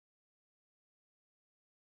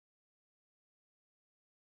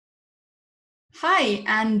Hi,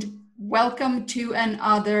 and welcome to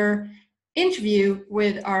another interview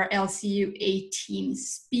with our LCU18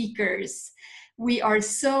 speakers. We are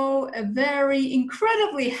so very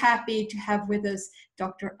incredibly happy to have with us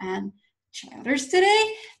Dr. Ann Chatters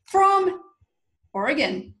today from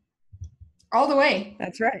Oregon, all the way.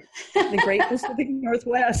 That's right. The great Pacific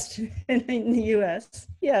Northwest in the U.S.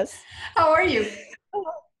 Yes. How are you? Oh,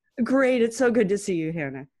 great. It's so good to see you,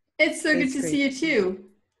 Hannah. It's so good to see you too.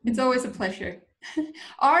 It's always a pleasure.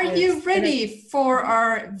 Are you ready for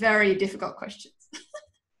our very difficult questions?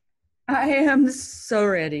 I am so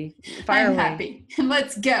ready. Fire I'm away. happy.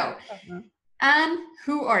 Let's go. Anne,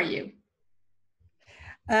 who are you?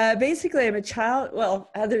 Basically, I'm a child, well,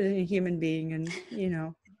 other than a human being and,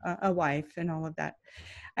 a wife and all of that.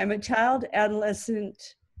 I'm a child, adolescent,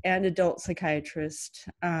 and adult psychiatrist.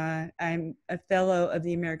 I'm a fellow of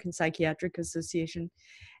the American Psychiatric Association.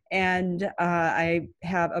 And I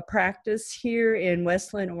have a practice here in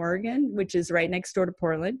Westland, Oregon, which is right next door to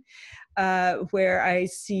Portland, where I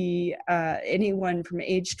see anyone from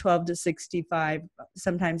age 12 to 65,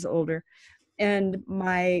 sometimes older. And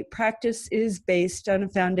my practice is based on a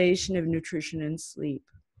foundation of nutrition and sleep.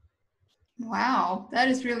 Wow, that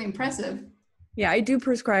is really impressive. Yeah, I do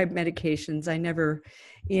prescribe medications. I never,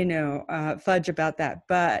 fudge about that.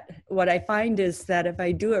 But what I find is that if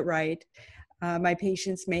I do it right, my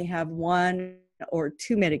patients may have one or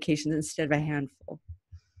two medications instead of a handful.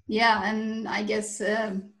 Yeah, and I guess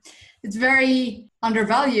it's very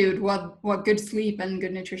undervalued what good sleep and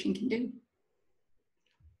good nutrition can do.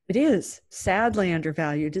 It is sadly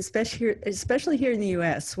undervalued, especially here in the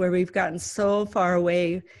U.S., where we've gotten so far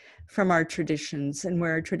away from our traditions and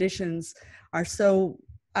where our traditions are so,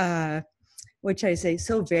 so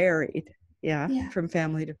varied, from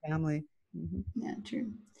family to family. Mm-hmm. Yeah,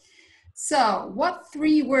 true. So, what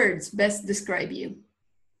 3 words best describe you?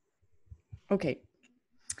 Okay.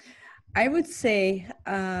 I would say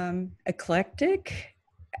eclectic.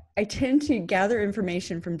 I tend to gather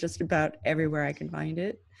information from just about everywhere I can find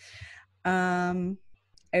it. I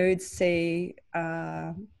would say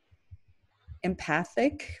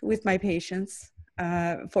empathic with my patients.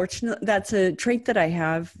 Fortunately, that's a trait that I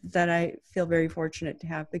have that I feel very fortunate to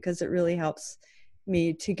have because it really helps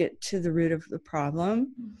me to get to the root of the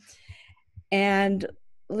problem. And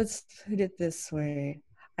let's put it this way.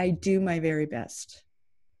 I do my very best.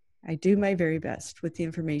 I do my very best with the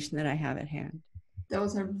information that I have at hand.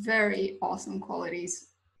 Those are very awesome qualities.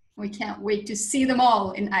 We can't wait to see them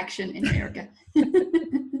all in action in America.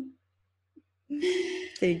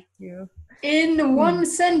 Thank you. In one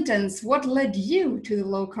sentence, what led you to the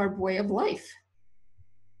low-carb way of life?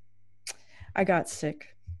 I got sick.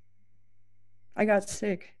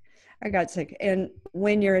 And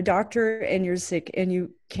when you're a doctor and you're sick and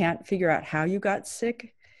you can't figure out how you got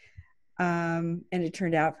sick, and it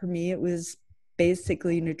turned out for me, it was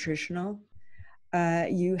basically nutritional.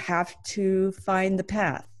 You have to find the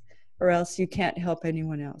path or else you can't help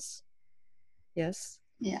anyone else. Yes?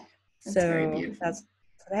 Yeah. That's very beautiful. That's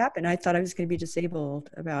what happened. I thought I was going to be disabled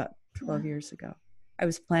about 12 years ago. I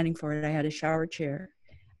was planning for it. I had a shower chair.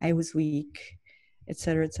 I was weak, et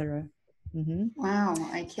cetera, et cetera. Mm-hmm. Wow,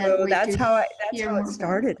 I can't wait that's to how hear more it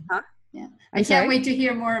started, huh? Yeah, I can't wait to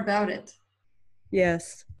hear more about it.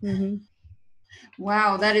 Yes. Mm-hmm.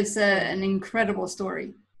 Wow, that is an incredible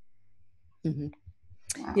story. Mm-hmm.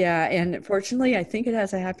 Wow. Yeah, and fortunately, I think it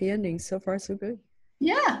has a happy ending. So far, so good.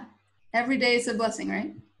 Yeah, every day is a blessing,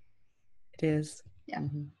 right? It is. Yeah.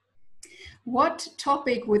 Mm-hmm. What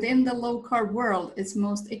topic within the low-carb world is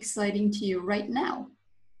most exciting to you right now?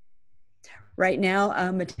 Right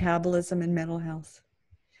now, metabolism and mental health.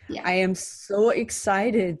 Yeah. I am so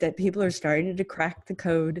excited that people are starting to crack the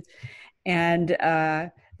code, and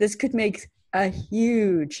this could make a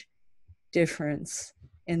huge difference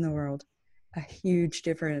in the world, a huge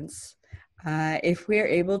difference. If we're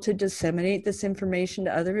able to disseminate this information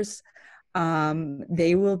to others,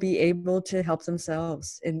 they will be able to help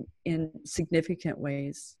themselves in significant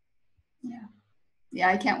ways. Yeah,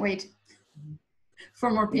 I can't wait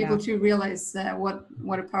for more people to realize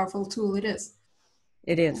what a powerful tool it is.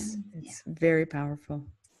 It is. It's very powerful.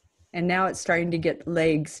 And now it's starting to get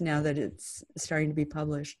legs now that it's starting to be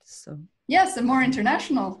published. So yes, and more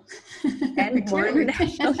international. And more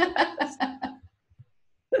international.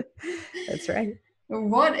 That's right.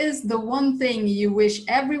 What is the one thing you wish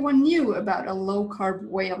everyone knew about a low-carb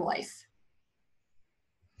way of life?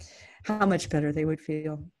 How much better they would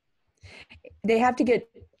feel. They have to get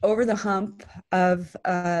over the hump of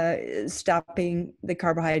stopping the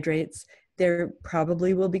carbohydrates. There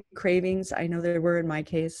probably will be cravings. I know there were in my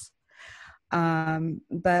case.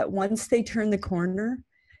 But once they turn the corner,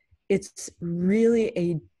 it's really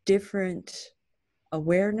a different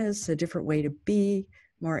awareness, a different way to be,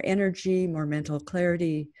 more energy, more mental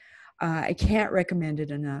clarity. I can't recommend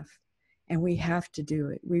it enough. And we have to do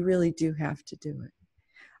it. We really do have to do it.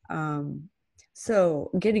 So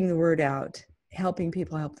getting the word out, helping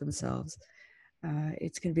people help themselves,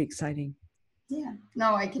 it's going to be exciting. Yeah,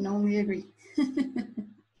 no, I can only agree.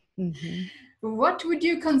 Mm-hmm. What would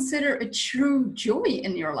you consider a true joy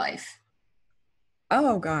in your life?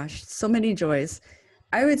 Oh gosh, so many joys.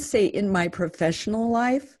 I would say in my professional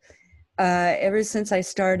life, ever since I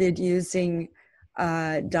started using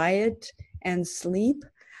diet and sleep,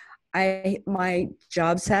 my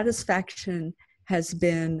job satisfaction has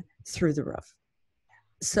been through the roof.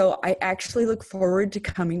 So I actually look forward to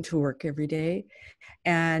coming to work every day.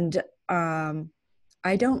 And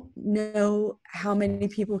I don't know how many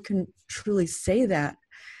people can truly say that.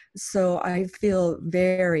 So I feel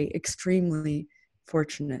very, extremely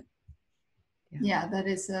fortunate. Yeah, that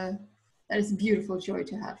is a beautiful joy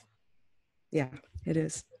to have. Yeah, it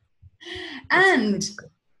is. And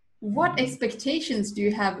what expectations do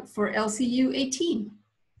you have for LCU18?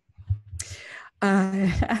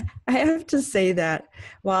 I have to say that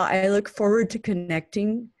while I look forward to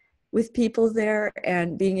connecting with people there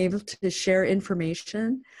and being able to share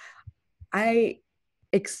information, I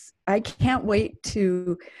can't wait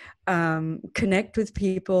to connect with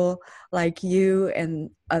people like you and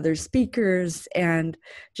other speakers and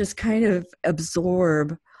just kind of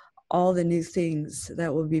absorb all the new things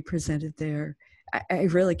that will be presented there. I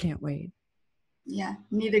really can't wait. Yeah,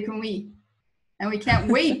 neither can we. And we can't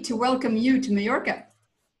wait to welcome you to Mallorca.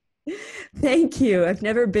 Thank you. I've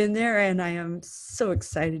never been there and I am so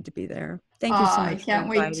excited to be there. Thank you so I much for can't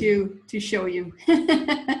wait inviting to show you.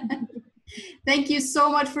 Thank you so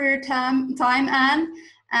much for your time, Anne.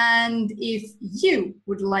 And if you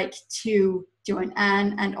would like to join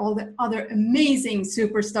Anne and all the other amazing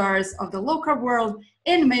superstars of the low carb world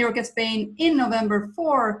in Mallorca, Spain in November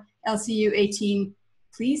for LCU18,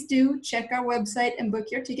 please do check our website and book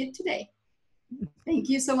your ticket today. Thank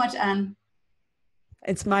you so much, Anne.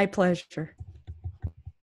 It's my pleasure.